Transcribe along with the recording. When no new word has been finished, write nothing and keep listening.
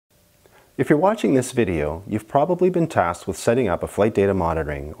If you're watching this video, you've probably been tasked with setting up a flight data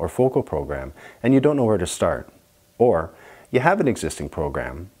monitoring or FOQA program and you don't know where to start. Or you have an existing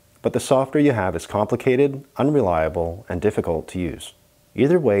program, but the software you have is complicated, unreliable, and difficult to use.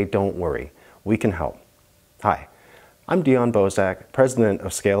 Either way, don't worry, we can help. Hi, I'm Dion Bozak, President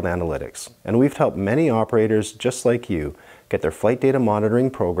of Scaled Analytics, and we've helped many operators just like you get their flight data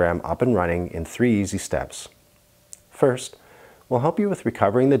monitoring program up and running in 3 easy steps. First, we'll help you with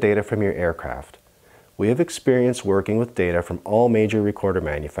recovering the data from your aircraft. We have experience working with data from all major recorder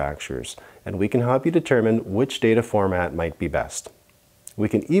manufacturers, and we can help you determine which data format might be best. We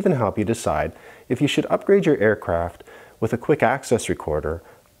can even help you decide if you should upgrade your aircraft with a quick access recorder,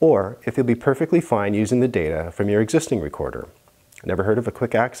 or if you'll be perfectly fine using the data from your existing recorder. Never heard of a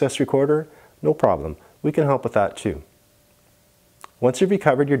quick access recorder? No problem, we can help with that too. Once you've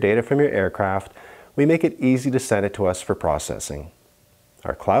recovered your data from your aircraft, we make it easy to send it to us for processing.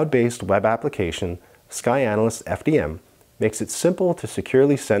 Our cloud-based web application, SkyAnalyst FDM, makes it simple to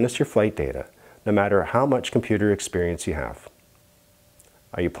securely send us your flight data, no matter how much computer experience you have.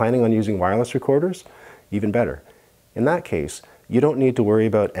 Are you planning on using wireless recorders? Even better. In that case, you don't need to worry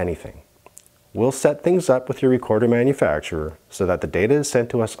about anything. We'll set things up with your recorder manufacturer so that the data is sent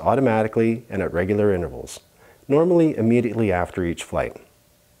to us automatically and at regular intervals, normally immediately after each flight.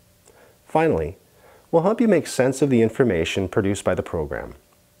 Finally, we'll help you make sense of the information produced by the program.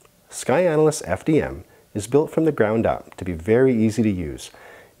 SkyAnalyst FDM is built from the ground up to be very easy to use,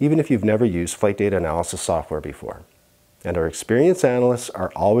 even if you've never used flight data analysis software before. And our experienced analysts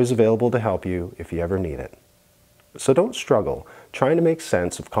are always available to help you if you ever need it. So don't struggle trying to make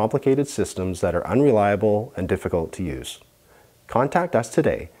sense of complicated systems that are unreliable and difficult to use. Contact us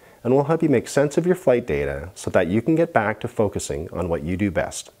today and we'll help you make sense of your flight data so that you can get back to focusing on what you do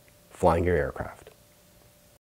best, flying your aircraft.